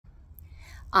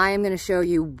I am going to show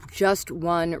you just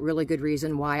one really good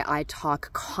reason why I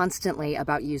talk constantly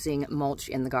about using mulch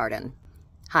in the garden.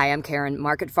 Hi, I'm Karen,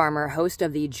 market farmer, host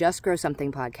of the Just Grow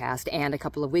Something podcast, and a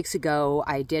couple of weeks ago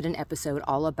I did an episode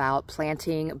all about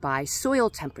planting by soil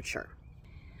temperature.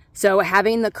 So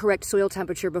having the correct soil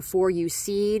temperature before you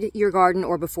seed your garden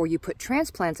or before you put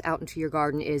transplants out into your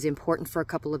garden is important for a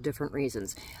couple of different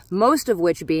reasons. Most of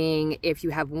which being if you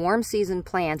have warm season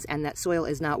plants and that soil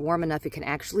is not warm enough, it can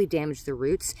actually damage the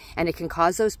roots and it can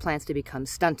cause those plants to become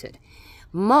stunted.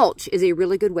 Mulch is a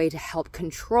really good way to help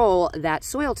control that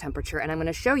soil temperature, and I'm going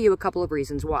to show you a couple of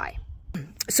reasons why.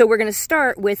 So we're going to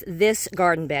start with this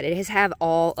garden bed. It has had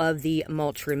all of the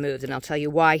mulch removed, and I'll tell you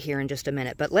why here in just a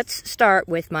minute. But let's start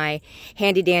with my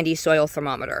handy dandy soil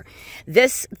thermometer.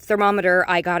 This thermometer,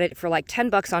 I got it for like 10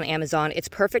 bucks on Amazon. It's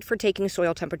perfect for taking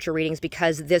soil temperature readings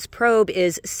because this probe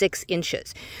is 6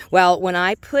 inches. Well, when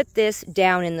I put this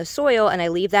down in the soil and I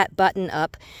leave that button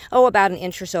up, about an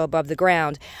inch or so above the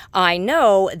ground, I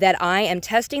know that I am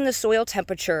testing the soil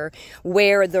temperature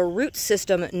where the root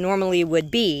system normally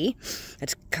would be.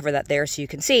 Let's cover that there so you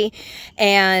can see,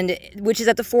 and which is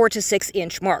at the 4 to 6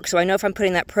 inch mark. So I know if I'm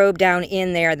putting that probe down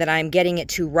in there that I'm getting it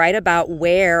to right about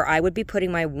where I would be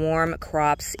putting my warm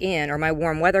crops in, or my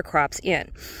warm weather crops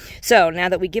in. So now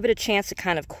that we give it a chance to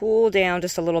kind of cool down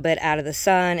just a little bit out of the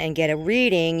sun and get a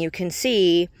reading, you can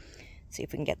see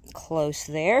if we can get close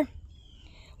there.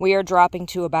 We are dropping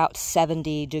to about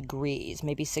 70 degrees,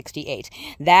 maybe 68.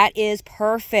 That is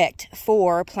perfect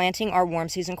for planting our warm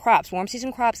season crops. Warm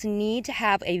season crops need to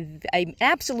have an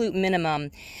absolute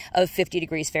minimum of 50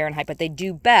 degrees Fahrenheit, but they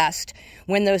do best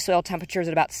when those soil temperatures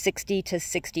at about 60 to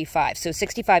 65. So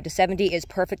 65 to 70 is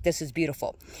perfect. This is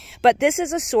beautiful. But this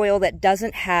is a soil that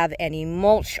doesn't have any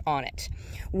mulch on it.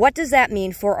 What does that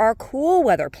mean for our cool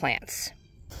weather plants?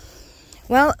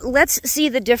 Well, let's see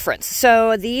the difference.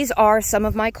 So these are some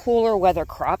of my cooler weather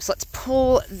crops. Let's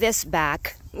pull this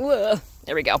back. Whoa,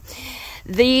 there we go.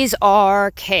 These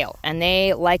are kale, and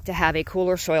they like to have a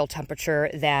cooler soil temperature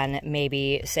than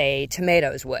maybe, say,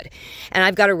 tomatoes would. And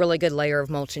I've got a really good layer of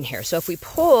mulch in here. So if we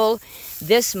pull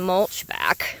this mulch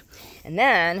back, and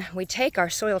then we take our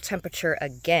soil temperature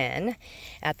again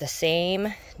at the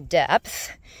same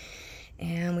depth,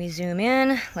 and we zoom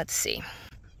in, let's see.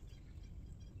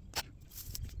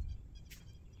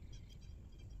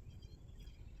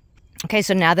 Okay,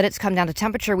 so now that it's come down to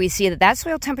temperature, we see that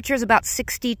soil temperature is about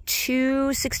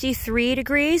 62, 63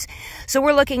 degrees. So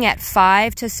we're looking at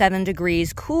 5 to 7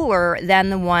 degrees cooler than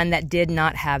the one that did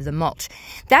not have the mulch.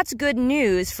 That's good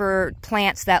news for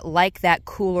plants that like that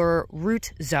cooler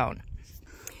root zone.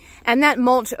 And that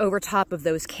mulch over top of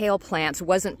those kale plants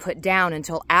wasn't put down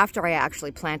until after I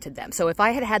actually planted them. So if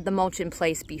I had had the mulch in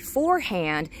place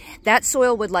beforehand, that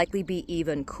soil would likely be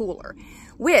even cooler,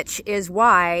 which is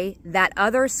why that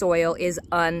other soil is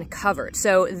uncovered.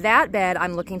 So that bed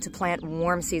I'm looking to plant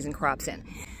warm season crops in.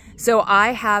 So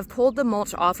I have pulled the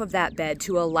mulch off of that bed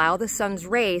to allow the sun's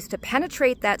rays to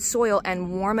penetrate that soil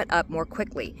and warm it up more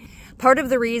quickly. Part of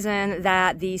the reason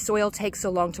that the soil takes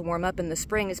so long to warm up in the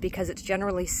spring is because it's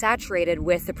generally saturated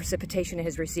with the precipitation it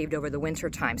has received over the winter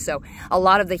time. So a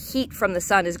lot of the heat from the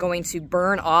sun is going to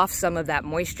burn off some of that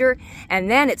moisture,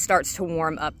 and then it starts to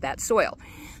warm up that soil.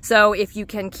 So if you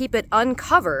can keep it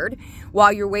uncovered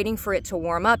while you're waiting for it to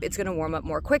warm up, it's going to warm up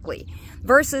more quickly.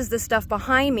 Versus the stuff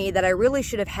behind me that I really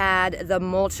should have had the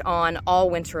mulch on all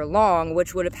winter long,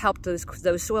 which would have helped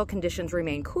those soil conditions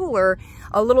remain cooler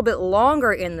a little bit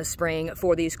longer in the spring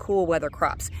for these cool weather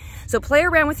crops. So play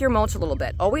around with your mulch a little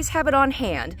bit. Always have it on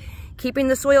hand. Keeping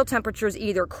the soil temperatures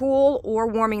either cool or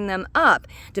warming them up,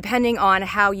 depending on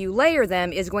how you layer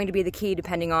them, is going to be the key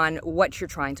depending on what you're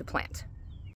trying to plant.